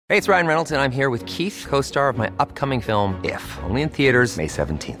Hey, it's Ryan Reynolds, and I'm here with Keith, co-star of my upcoming film, If, only in theaters May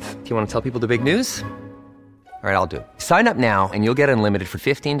 17th. Do you want to tell people the big news? All right, I'll do it. Sign up now and you'll get unlimited for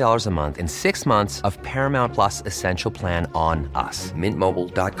 $15 a month and 6 months of Paramount Plus Essential Plan on us.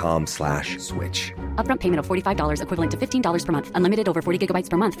 MintMobile.com/switch. Upfront payment of $45 equivalent to $15 per month. Unlimited over 40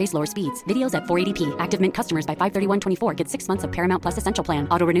 gigabytes per month. Face lower speeds. Videos at 480p. Active Mint customers by 531.24 get 6 months of Paramount Plus Essential Plan.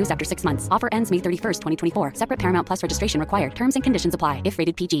 Auto renews after 6 months. Offer ends May 31st, 2024. Separate Paramount Plus registration required. Terms and conditions apply if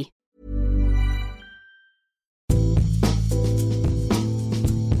rated PG.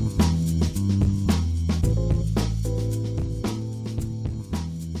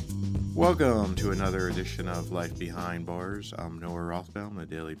 Welcome to another edition of Life Behind Bars. I'm Noah Rothbaum, the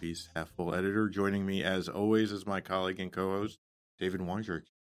Daily Beast half-full editor. Joining me, as always, is my colleague and co-host, David Weinberg.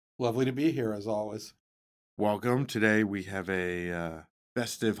 Lovely to be here, as always. Welcome. Today we have a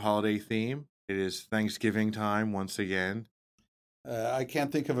festive holiday theme. It is Thanksgiving time once again. I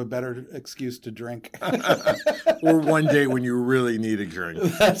can't think of a better excuse to drink. Or one day when you really need a drink.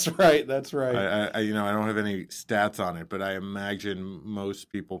 That's right. I don't have any stats on it, but I imagine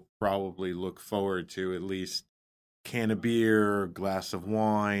most people probably look forward to at least can of beer, glass of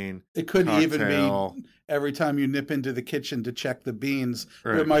wine. It could cocktail. even be every time you nip into the kitchen to check the beans,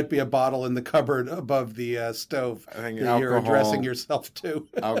 Right. There might be a bottle in the cupboard above the stove I think that you're addressing yourself to.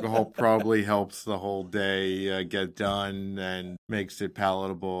 Alcohol probably helps the whole day get done and makes it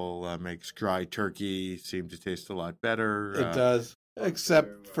palatable, makes dry turkey seem to taste a lot better. It does,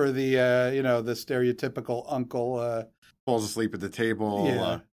 except for the the stereotypical uncle Falls asleep at the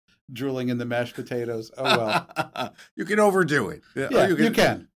table. drooling in the mashed potatoes. Oh, well. You can overdo it. Yeah, you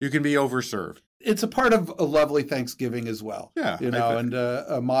can. You can be overserved. It's a part of a lovely Thanksgiving as well. Yeah. And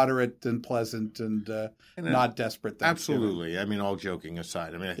a moderate and pleasant and not desperate Thanksgiving. Absolutely. I mean, all joking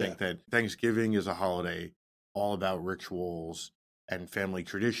aside. I mean, I think that Thanksgiving is a holiday all about rituals and family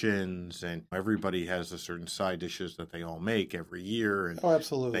traditions, and everybody has a certain side dishes that they all make every year. And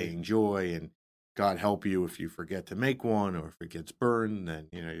absolutely. they enjoy, and God help you if you forget to make one, or if it gets burned, then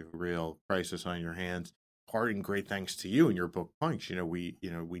you have a real crisis on your hands. Part and great thanks to you and your book Punch. We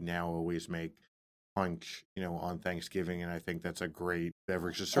now always make punch, on Thanksgiving, and I think that's a great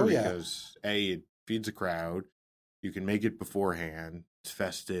beverage to serve because it feeds a crowd. You can make it beforehand. It's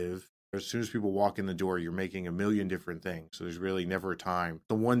festive. As soon as people walk in the door, you're making a million different things. So there's really never a time.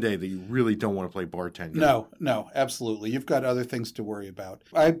 The one day that you really don't want to play bartender. No, absolutely. You've got other things to worry about.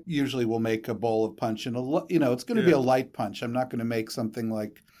 I usually will make a bowl of punch, and it's going to be a light punch. I'm not going to make something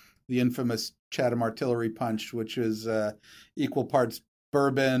like the infamous Chatham Artillery Punch, which is equal parts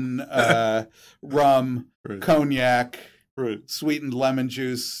bourbon, rum, cognac, sweetened lemon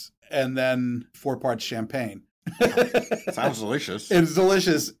juice, and then 4 parts champagne. Sounds delicious. It's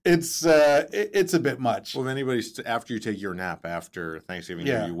delicious. It's a bit much. Well, if after you take your nap after Thanksgiving,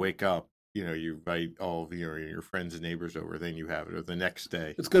 you wake up, you invite all of your friends and neighbors over, then you have it, or the next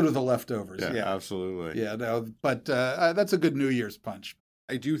day. It's good with the leftovers. Yeah. Absolutely. Yeah, no, but that's a good New Year's punch.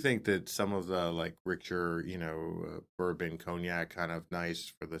 I do think that some of the richer, bourbon, cognac, kind of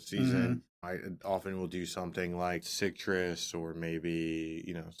nice for the season. Mm-hmm. I often will do something like citrus, or maybe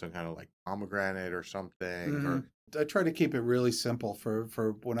some kind of pomegranate or something. Mm-hmm. I try to keep it really simple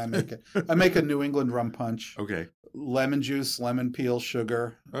for when I make it. I make a New England rum punch. Okay. Lemon juice, lemon peel,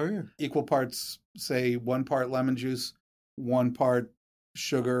 sugar. Oh yeah. Equal parts, say 1 part lemon juice, 1 part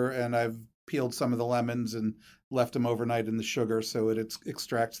sugar, and I've peeled some of the lemons and left them overnight in the sugar so it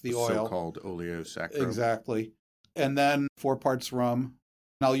extracts the oil. So-called oleosaccharin. Exactly. And then 4 parts rum.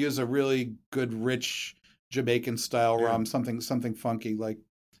 And I'll use a really good, rich Jamaican-style rum, something funky like,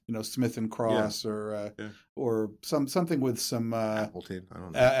 Smith and Cross or something with some Appleton. I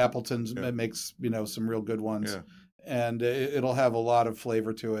don't know. Appleton's makes some real good ones. Yeah. And it'll have a lot of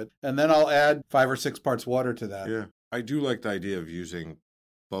flavor to it. And then I'll add 5 or 6 parts water to that. Yeah, I do like the idea of using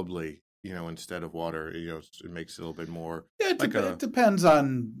bubbly, instead of water. It makes it a little bit more. Yeah, it depends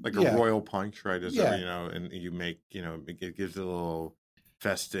on a royal punch, right? And you make it gives it a little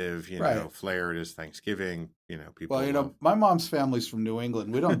festive, flair. It is Thanksgiving, people. Well, my mom's family's from New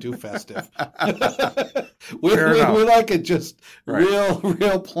England. We don't do festive. we like it just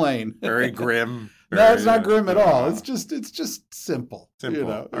real plain. Very grim. No, it's not grim at all. It's just simple.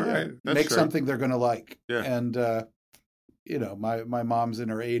 Simple. All right. Make something they're going to like. Yeah. And my mom's in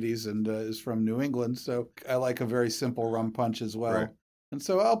her 80s and is from New England, so I like a very simple rum punch as well. Right. And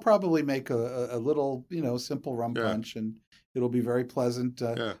so I'll probably make a little, simple rum punch, and it'll be very pleasant.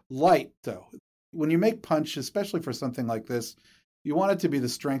 Light, though. When you make punch, especially for something like this, you want it to be the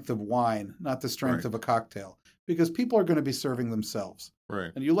strength of wine, not the strength of a cocktail, because people are going to be serving themselves.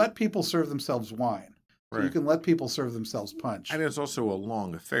 Right. And you let people serve themselves wine. So you can let people serve themselves punch. And it's also a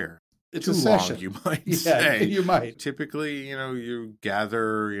long affair. It's Too a session. long, you might say. You might. Typically, you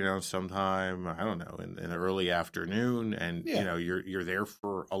gather, sometime, I don't know, in the early afternoon, and you're there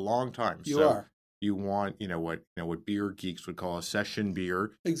for a long time. You are. You want, what beer geeks would call a session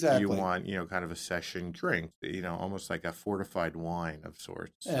beer. Exactly. You want, kind of a session drink, almost like a fortified wine of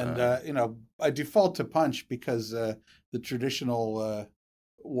sorts. And, I default to punch because the traditional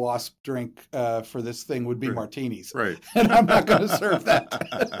WASP drink for this thing would be martinis. Right. And I'm not going to serve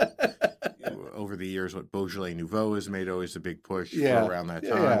that. Over the years, what Beaujolais Nouveau has made always a big push for around that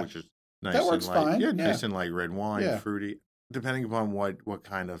time, which is nice that works and light. fine. Yeah, nice and light red wine, fruity. Depending upon what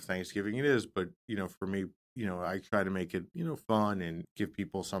kind of Thanksgiving it is, but for me, I try to make it fun and give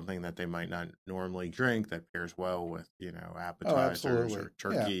people something that they might not normally drink that pairs well with appetizers or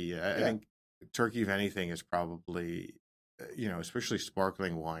turkey. I think turkey, if anything, is probably especially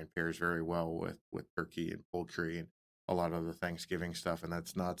sparkling wine pairs very well with turkey and poultry and a lot of the Thanksgiving stuff, and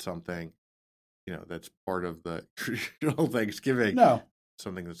that's not something that's part of the traditional Thanksgiving. No,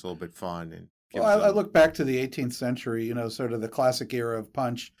 something that's a little bit fun and. Well, I look back to the 18th century, sort of the classic era of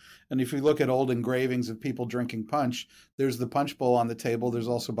punch. And if you look at old engravings of people drinking punch, there's the punch bowl on the table. There's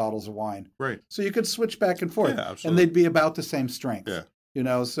also bottles of wine. Right. So you could switch back and forth. Yeah, absolutely. And they'd be about the same strength.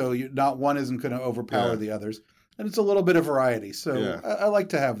 Yeah. So not one isn't going to overpower the others. And it's a little bit of variety. So I like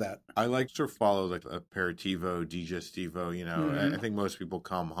to have that. I like to follow like aperitivo, digestivo. I think most people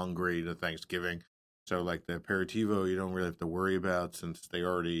come hungry to Thanksgiving. So like the aperitivo, you don't really have to worry about since they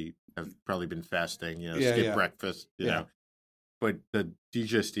already have probably been fasting, skip breakfast, you know. But the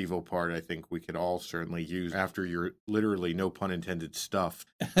digestivo part, I think we could all certainly use after you're literally, no pun intended, stuffed.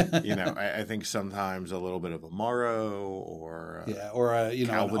 I think sometimes a little bit of Amaro or an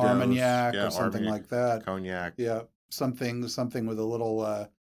Armagnac or something like that. Cognac. Yeah, something with a little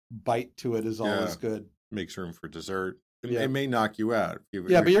bite to it is always good. Makes room for dessert. It may knock you out. But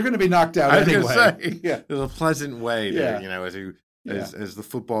you're going to be knocked out anyway. There's a pleasant way there, as the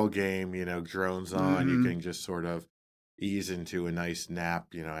football game, drones on, you can just sort of ease into a nice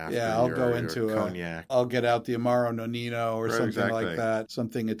nap, after I'll go into cognac. I'll get out the Amaro Nonino or something like that,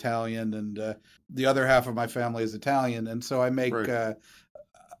 something Italian, and the other half of my family is Italian, and so I make.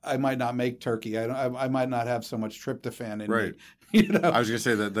 I might not make turkey. I might not have so much tryptophan in me. I was going to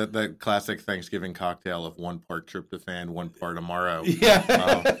say that classic Thanksgiving cocktail of 1 part tryptophan, 1 part Amaro.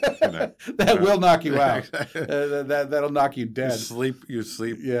 That will knock you out. That'll knock you dead. You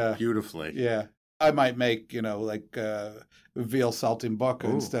sleep beautifully. Yeah. I might make, like veal saltimbocca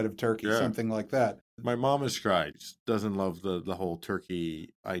instead of turkey, something like that. My mom has tried. She doesn't love the whole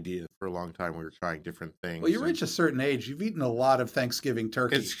turkey idea. For a long time, we were trying different things. Well, you reach a certain age, you've eaten a lot of Thanksgiving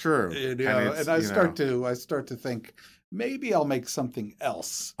turkey. It's true. And I start to think, maybe I'll make something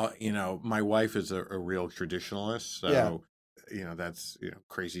else. My wife is a real traditionalist, so that's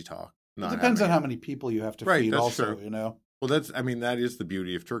crazy talk. It depends on how many people you have to feed. That's also, true. Well, that is the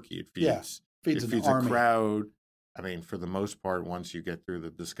beauty of turkey. It feeds. Feeds it feeds a crowd. I mean, for the most part, once you get through the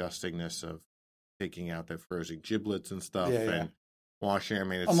disgustingness of taking out the frozen giblets and stuff and washing. I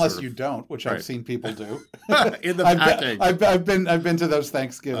mean, it's unless you don't, which I've seen people do in the packing. I've been to those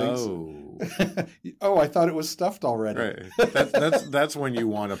Thanksgivings. I thought it was stuffed already. Right. That's when you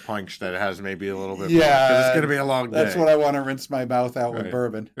want a punch that has maybe a little bit more, because it's going to be a long day. That's when I want to rinse my mouth out with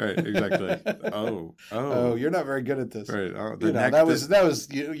bourbon. Right, exactly. Oh, you're not very good at this. Right. That was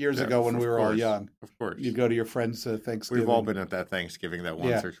years ago when we were all young. Of course. You'd go to your friends' Thanksgiving. We've all been at that Thanksgiving that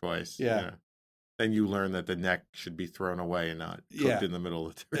once or twice. Yeah. Then you learn that the neck should be thrown away and not cooked in the middle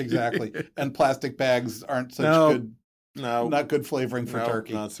of the turkey. Exactly. And plastic bags aren't such good. No, not good flavoring for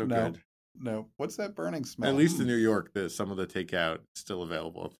turkey. Not so good. No. What's that burning smell? At least in New York, some of the takeout is still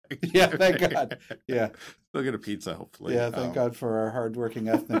available. Yeah, thank God. Yeah. Still get a pizza, hopefully. Yeah, thank God for our hardworking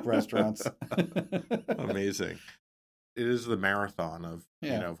ethnic restaurants. Amazing. It is the marathon of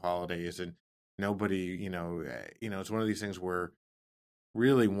of holidays, and nobody, it's one of these things where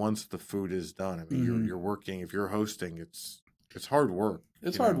really once the food is done, I mean, you're working. If you're hosting, it's hard work.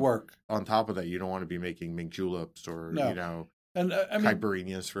 It's hard work. On top of that, you don't want to be making mink juleps or and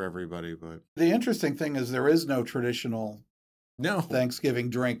caipirinhas for everybody. But the interesting thing is there is no traditional Thanksgiving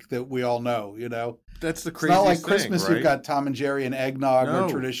drink that we all know. That's the craziest thing. It's not like Christmas. Right? You've got Tom and Jerry and eggnog or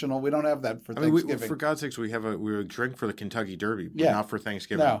traditional. We don't have that for Thanksgiving. For God's sakes, we have a drink for the Kentucky Derby, but not for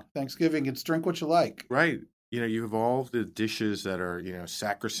Thanksgiving. No, Thanksgiving, it's drink what you like. Right. You have all the dishes that are,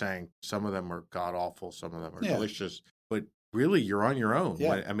 sacrosanct. Some of them are god-awful. Some of them are delicious. But really, you're on your own.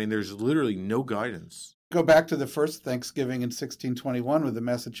 Yeah. I mean, there's literally no guidance go back to the first Thanksgiving in 1621 with the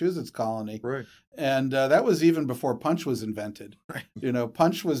Massachusetts colony. Right. And that was even before punch was invented. Right. You know,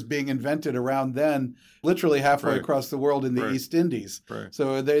 punch was being invented around then, literally halfway Right. across the world in the Right. East Indies. Right.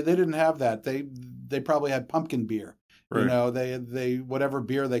 So they didn't have that. They probably had pumpkin beer. Right. You know, they whatever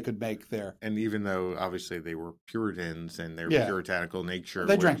beer they could make there. And even though obviously they were Puritans and their Yeah. puritanical nature,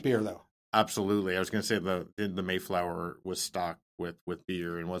 They drank beer though. Absolutely. I was going to say the Mayflower was stocked with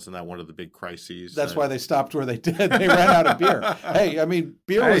beer, and wasn't that one of the big crises? That's why they stopped where they did. They ran out of beer. Hey, I mean,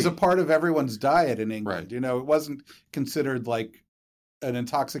 beer was Hey. a part of everyone's diet in England. Right. You know, it wasn't considered like an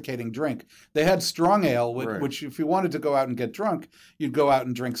intoxicating drink. They had strong ale, Right. which if you wanted to go out and get drunk, you'd go out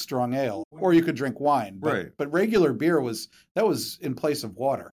and drink strong ale, or you could drink wine. Right. But regular beer was in place of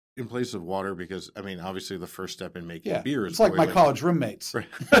water. in place of water, because I mean, obviously, the first step in making Yeah, beer is it's like my boiling. college roommates. Right.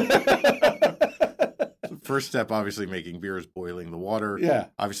 First step, obviously, making beer is boiling the water. Yeah.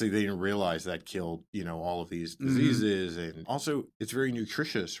 Obviously, they didn't realize that killed, all of these diseases. And also, it's very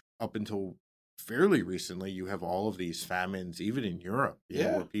nutritious. Up until fairly recently, you have all of these famines, even in Europe,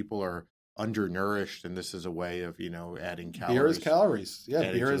 where people are undernourished. And this is a way of, adding calories. Beer is calories. Yeah,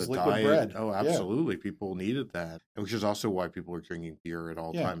 adding beer to is the liquid diet. bread. Oh, Yeah. absolutely. People needed that. Which is also why people are drinking beer at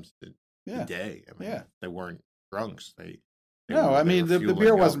all Yeah. times of the Yeah. day. I mean, Yeah. they weren't drunks. No, I mean, the beer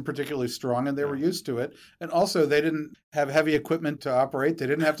fueling wasn't up. particularly strong, and they were Yeah. used to it. And also, they didn't have heavy equipment to operate. They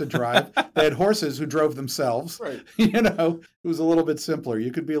didn't have to drive. They had horses who drove themselves. Right. It was a little bit simpler.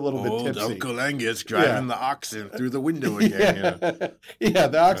 You could be a little bit Old tipsy. Uncle Angus driving the oxen through the window again. Yeah,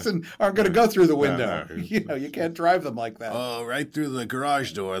 the oxen aren't going to go through the window. no. You can't drive them like that. Oh, right through the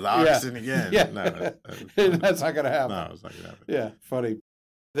garage door, the oxen again. Yeah. No, That's not going to happen. no, it's not going to happen. Yeah, funny.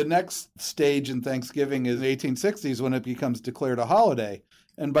 The next stage in Thanksgiving is the 1860s when it becomes declared a holiday.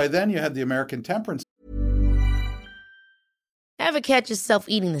 And by then you had the American Temperance. Ever catch yourself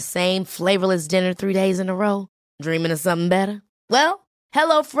eating the same flavorless dinner 3 days in a row? Dreaming of something better? Well,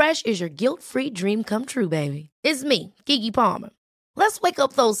 HelloFresh is your guilt-free dream come true, baby. It's me, Keke Palmer. Let's wake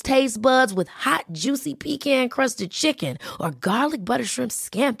up those taste buds with hot, juicy pecan-crusted chicken or garlic butter shrimp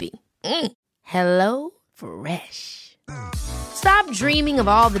scampi. Hello Fresh. Stop dreaming of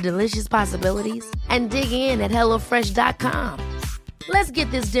all the delicious possibilities and dig in at HelloFresh.com. Let's get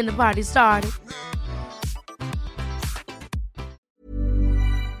this dinner party started.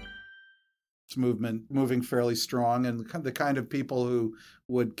 Movement moving fairly strong, and the kind of people who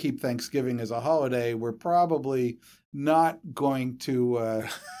would keep Thanksgiving as a holiday were probably not going to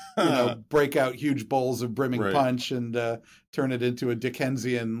break out huge bowls of brimming Right. punch and turn it into a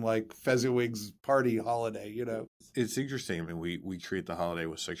Dickensian like Fezziwig's party holiday. It's interesting. I mean, we treat the holiday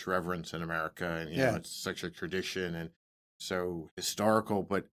with such reverence in America, and Yeah. it's such a tradition and so historical.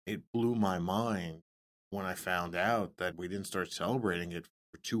 But it blew my mind when I found out that we didn't start celebrating it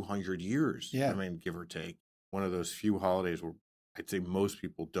for 200 years. Yeah. I mean, give or take. One of those few holidays where I'd say most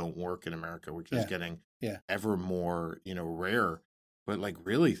people don't work in America, which is Yeah. getting Yeah. ever more, rare. But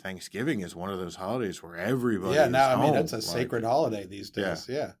really, Thanksgiving is one of those holidays where everybody Yeah, is now I mean home. it's a Like, sacred holiday these days.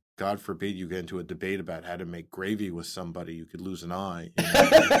 Yeah. God forbid you get into a debate about how to make gravy with somebody, you could lose an eye.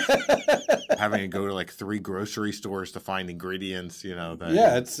 Having to go to like 3 grocery stores to find ingredients, that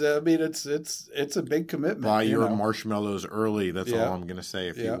Yeah, it's it's a big commitment. buy you your know? marshmallows early. That's Yeah. all I'm going to say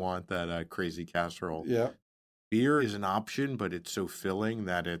if Yeah. you want that crazy casserole. Yeah. Beer is an option, but it's so filling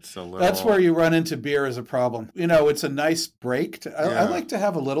that it's a little. That's where you run into beer as a problem. It's a nice break. I Yeah. like to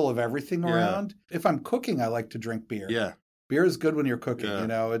have a little of everything Yeah. around. If I'm cooking, I like to drink beer. Yeah. Beer is good when you're cooking.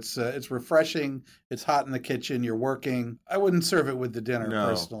 Yeah. It's refreshing. It's hot in the kitchen. You're working. I wouldn't serve it with the dinner No.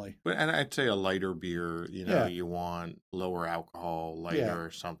 personally. And I'd say a lighter beer, Yeah. you want lower alcohol, lighter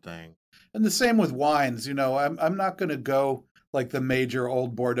or something. And the same with wines. I'm not going to go like the major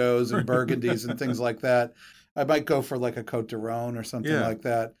old Bordeaux's and Burgundies and things like that. I might go for like a Côte de Rhône or something Yeah. like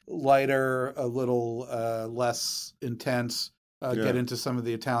that. Lighter, a little less intense. Get into some of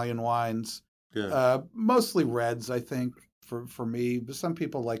the Italian wines. Yeah. Mostly reds, I think, for me. But some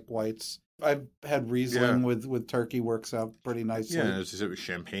people like whites. I've had Riesling with turkey, works out pretty nicely. Yeah, as I said,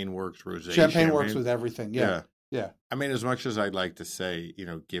 champagne works, rosé. Champagne works with everything. Yeah. I mean, as much as I'd like to say,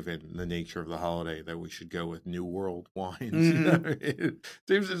 given the nature of the holiday, that we should go with New World wines, it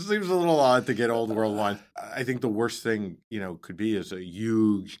seems a little odd to get Old World wines. I think the worst thing, could be is a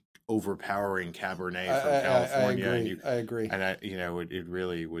huge, overpowering Cabernet from California. I agree. And it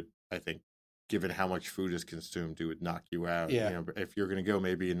really would, I think, given how much food is consumed, it would knock you out. Yeah. If you're going to go,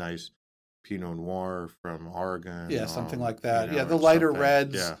 maybe a nice Pinot Noir from Oregon. Yeah, something like that. The or lighter something.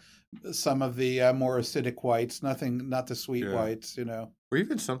 reds. Yeah. Some of the more acidic whites, not the sweet Yeah. whites, Or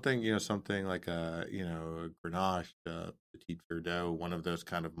even something, something like a Grenache, Petit Verdot, one of those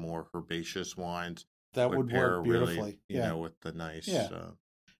kind of more herbaceous wines. That would work beautifully. Really, you know, with the nice. Yeah.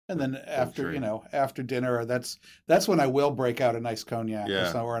 And then after dinner, that's when I will break out a nice cognac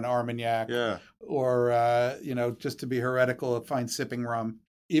or an Armagnac. Yeah. Or, just to be heretical, a fine sipping rum.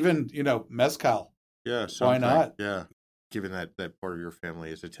 Even, mezcal. Yeah. Why not? Yeah. Given that part of your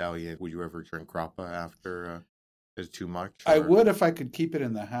family is Italian, would you ever drink grappa after? Is it too much? Or? I would if I could keep it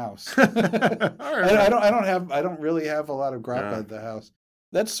in the house. All right. I don't really have a lot of grappa at the house.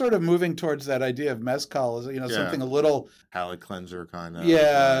 That's sort of moving towards that idea of mezcal as something a little palate cleanser kind of.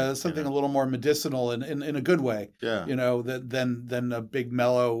 Yeah, something a little more medicinal in a good way. Yeah. Than a big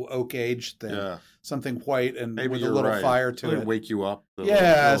mellow oak aged thing. Yeah. Something white and maybe with a little fire to it. Wake you up.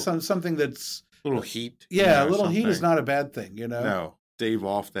 Something that's a little heat. Yeah, a little heat is not a bad thing, No. Stave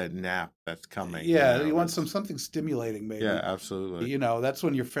off that nap that's coming. Yeah, you want something stimulating, maybe. Yeah, absolutely. That's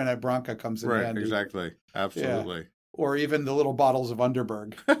when your Fernet Branca comes in handy. Right, exactly. Absolutely. Yeah. Or even the little bottles of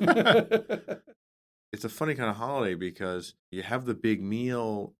Underberg. It's a funny kind of holiday because you have the big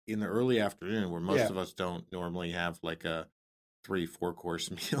meal in the early afternoon where most of us don't normally have like a 3-4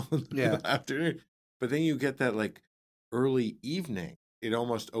 course meal in the afternoon. But then you get that like early evening. It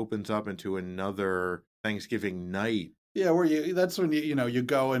almost opens up into another Thanksgiving night. Yeah, that's when you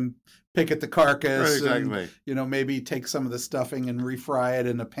go and pick at the carcass. Right, exactly. And, maybe take some of the stuffing and refry it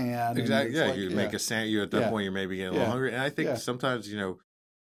in a pan. Exactly. Yeah, you make a sandwich. At that point, you're maybe getting a little hungry. And I think sometimes,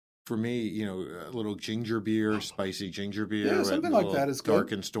 for me, a little ginger beer, spicy ginger beer. Yeah, something like that is dark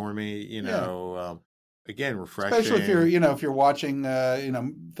good. and stormy, again, refreshing. Especially if you're watching,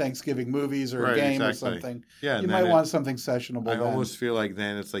 Thanksgiving movies or a game or something. Yeah, you might want something sessionable. I almost feel like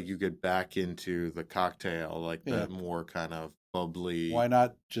then it's like you get back into the cocktail, like the more kind of bubbly. Why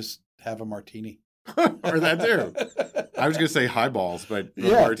not just have a martini? Or that too. I was going to say highballs, but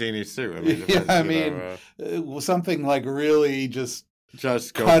martinis too. I mean, something like really just go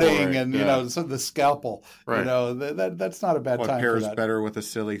cutting and the scalpel. Right. That's not a bad time. What pairs for that. better with a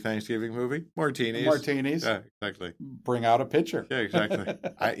silly Thanksgiving movie? Martinis. Yeah, exactly. Bring out a pitcher. Yeah, exactly.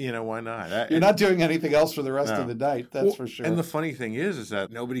 Why not? You're not doing anything else for the rest of the night. That's for sure. And the funny thing is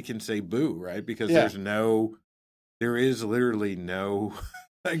that nobody can say boo, right? Because there is literally no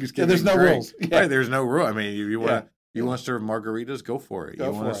Thanksgiving. There's no drink. rules. Yeah. Right, there's no rule. I mean, you want to serve margaritas, go for it. You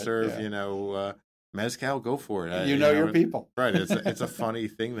want to serve, mezcal, go for it. Your people. Right. It's a funny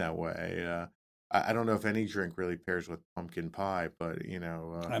thing that way. I don't know if any drink really pairs with pumpkin pie, but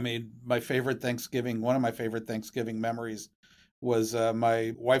I mean, one of my favorite Thanksgiving memories was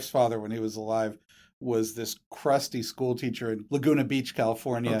my wife's father when he was alive was this crusty school teacher in Laguna Beach,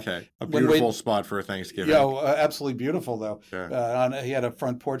 California. Okay, a beautiful spot for a Thanksgiving. Absolutely beautiful though. Yeah. He had a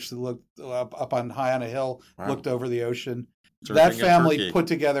front porch that looked up on high on a hill, looked over the ocean. Surfing that family put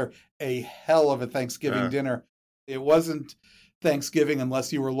together a hell of a Thanksgiving dinner. It wasn't Thanksgiving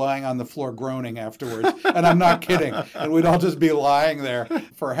unless you were lying on the floor groaning afterwards. And I'm not kidding. And we'd all just be lying there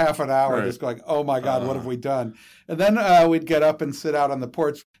for half an hour just going, oh my God, what have we done? And then we'd get up and sit out on the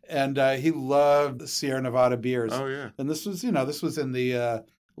porch. And he loved Sierra Nevada beers. Oh, yeah. And this was in the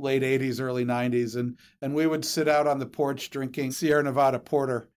late 80s, early 90s. And we would sit out on the porch drinking Sierra Nevada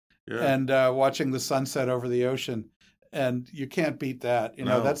porter and watching the sunset over the ocean. And you can't beat that.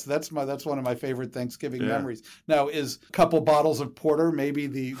 That's one of my favorite Thanksgiving memories. Now, is a couple bottles of porter maybe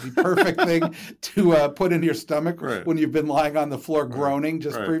the perfect thing to put in your stomach when you've been lying on the floor groaning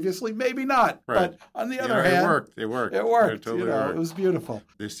previously? Maybe not. Right. But on the other hand, it worked. It worked. Totally worked. It was beautiful.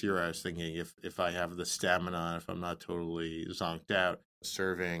 This year I was thinking if I have the stamina, if I'm not totally zonked out,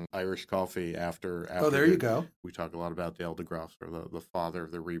 serving Irish coffee after there you go. We talk a lot about the Elder Grouse or the father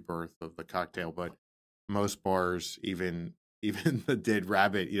of the rebirth of the cocktail, but most bars, even the Dead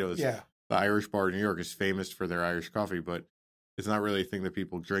Rabbit, the Irish bar in New York is famous for their Irish coffee, but it's not really a thing that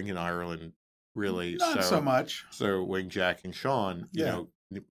people drink in Ireland, really. Not so much. So when Jack and Sean,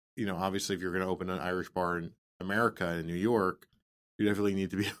 obviously if you're going to open an Irish bar in America, in New York, you definitely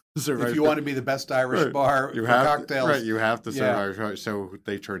need to be serve if you want to be the best Irish bar for cocktails. You have to serve Irish coffee. So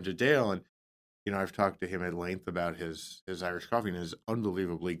they turned to Dale, and I've talked to him at length about his Irish coffee, and it's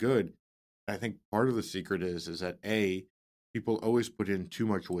unbelievably good. I think part of the secret is that people always put in too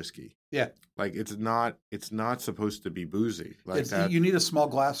much whiskey. Yeah, like it's not supposed to be boozy. Like that. You need a small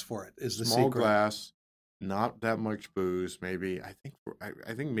glass for it. Is the secret? Small glass, not that much booze. Maybe I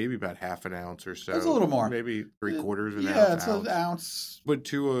think maybe about half an ounce or so. It's a little more. Maybe 3/4 of an ounce. Yeah, it's an ounce. But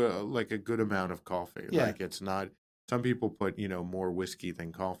to a good amount of coffee. Yeah. Like it's not. Some people put, more whiskey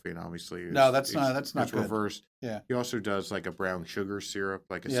than coffee, and obviously that's not good. Reversed. Yeah. He also does like a brown sugar syrup,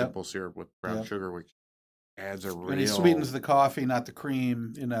 like a simple syrup with brown sugar, which adds a real... And he sweetens the coffee, not the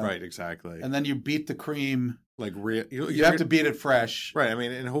cream, you know. Right, exactly. And then you beat the cream. Like real, you have to beat it fresh. Right. I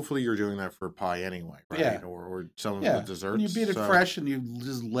mean, and hopefully you're doing that for pie anyway, right? Yeah. Or some of the desserts. And you beat it fresh and you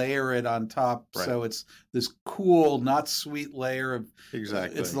just layer it on top. Right. So it's this cool, not sweet layer of...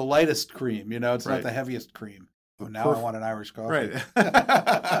 Exactly. It's the lightest cream, you know. It's not the heaviest cream. Oh, now I want an Irish coffee.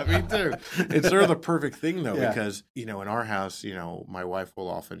 Right. Me too. It's sort of the perfect thing, though, because, you know, in our house, you know, my wife will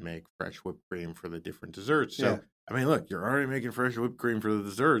often make fresh whipped cream for the different desserts. So, I mean, look, you're already making fresh whipped cream for the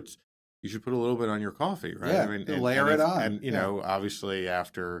desserts. You should put a little bit on your coffee, right? Yeah, I mean, layer it on. And, you know, obviously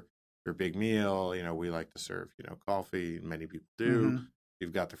after your big meal, you know, we like to serve, you know, coffee. Many people do. Mm-hmm.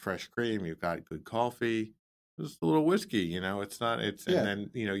 You've got the fresh cream. You've got good coffee. Just a little whiskey, you know. It's not, and then,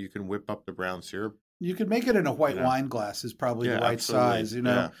 you know, you can whip up the brown syrup. You could make it in a white wine glass is probably the right size, you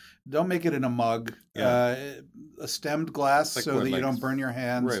know. Yeah. Don't make it in a mug. A stemmed glass like so that you don't burn your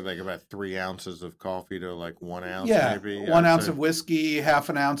hands. Right, like about 3 ounces of coffee to like 1 ounce maybe. 1 ounce of whiskey, half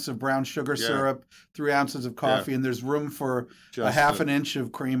an ounce of brown sugar syrup, 3 ounces of coffee, and there's room for just a half an inch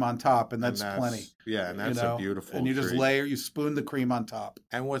of cream on top, and that's plenty. Yeah, and that's a beautiful And you just you spoon the cream on top.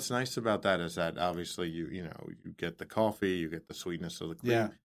 And what's nice about that is that obviously you get the coffee, you get the sweetness of the cream. Yeah.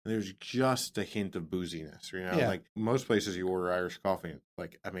 There's just a hint of booziness, you know. Like most places, you order Irish coffee,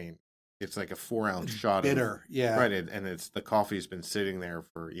 like it's like a 4-ounce shot bitter, of right, and it's the coffee's been sitting there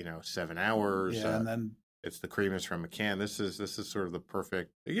for 7 hours, and then it's the cream is from a can. This is sort of the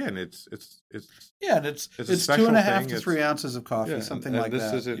perfect. Again, it's and it's 2.5 to 3 ounces of coffee, something like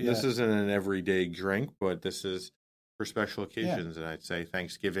that. This isn't an everyday drink, but this is for special occasions, and I'd say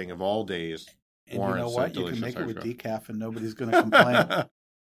Thanksgiving of all days. And you know what? You can make it with decaf, and nobody's going to complain.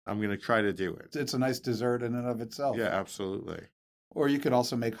 I'm going to try to do it. It's a nice dessert in and of itself. Yeah, absolutely. Or you could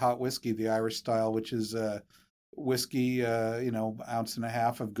also make hot whiskey, the Irish style, which is whiskey, 1.5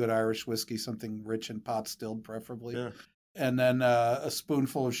 ounces of good Irish whiskey, something rich and pot stilled preferably. Yeah. And then a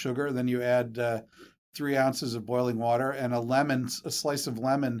spoonful of sugar. Then you add 3 ounces of boiling water and a slice of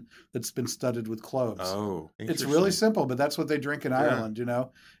lemon that's been studded with cloves. Oh, it's really simple, but that's what they drink in Ireland, you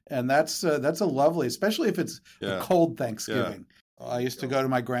know. And that's a lovely, especially if it's a cold Thanksgiving. Yeah. I used to go to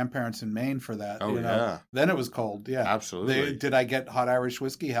my grandparents in Maine for that. Oh, yeah. Then it was cold. Yeah. Absolutely. Did I get hot Irish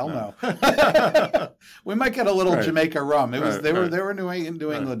whiskey? Hell no. We might get a little Jamaica rum. They were New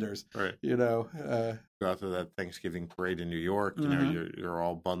Englanders. Right. You know. Go out to that Thanksgiving parade in New York. You know, you're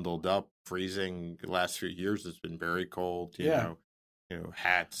all bundled up, freezing. The last few years, it's been very cold. You know,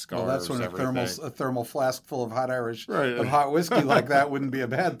 hats, scarves. Well, that's when a thermal flask full of hot Irish of hot whiskey like that wouldn't be a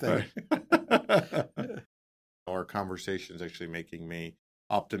bad thing. Right. Our conversation's actually making me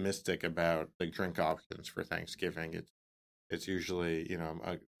optimistic about the drink options for Thanksgiving. It's usually,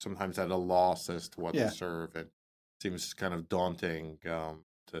 I'm sometimes at a loss as to what to serve. It seems kind of daunting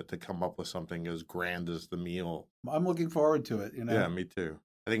to come up with something as grand as the meal. I'm looking forward to it, Yeah, me too.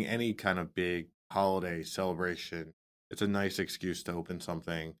 I think any kind of big holiday celebration, it's a nice excuse to open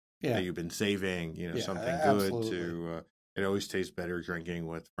something that you've been saving, something absolutely. Good to... It always tastes better drinking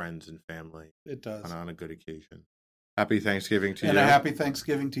with friends and family. It does. On a good occasion. Happy Thanksgiving to you. And a happy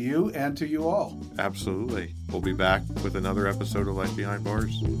Thanksgiving to you and to you all. Absolutely. We'll be back with another episode of Life Behind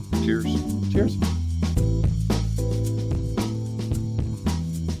Bars. Cheers. Cheers.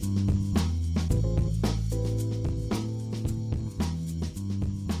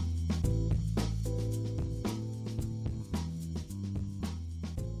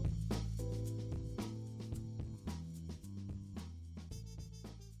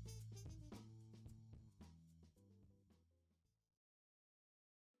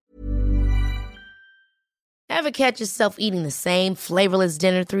 Ever catch yourself eating the same flavorless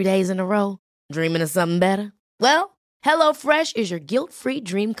dinner 3 days in a row? Dreaming of something better? Well, HelloFresh is your guilt-free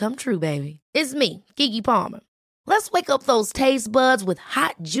dream come true, baby. It's me, Keke Palmer. Let's wake up those taste buds with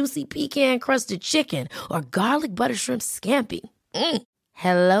hot, juicy pecan-crusted chicken or garlic butter shrimp scampi.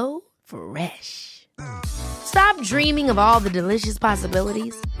 Hello Fresh. Stop dreaming of all the delicious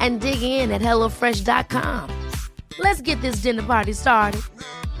possibilities and dig in at HelloFresh.com. Let's get this dinner party started.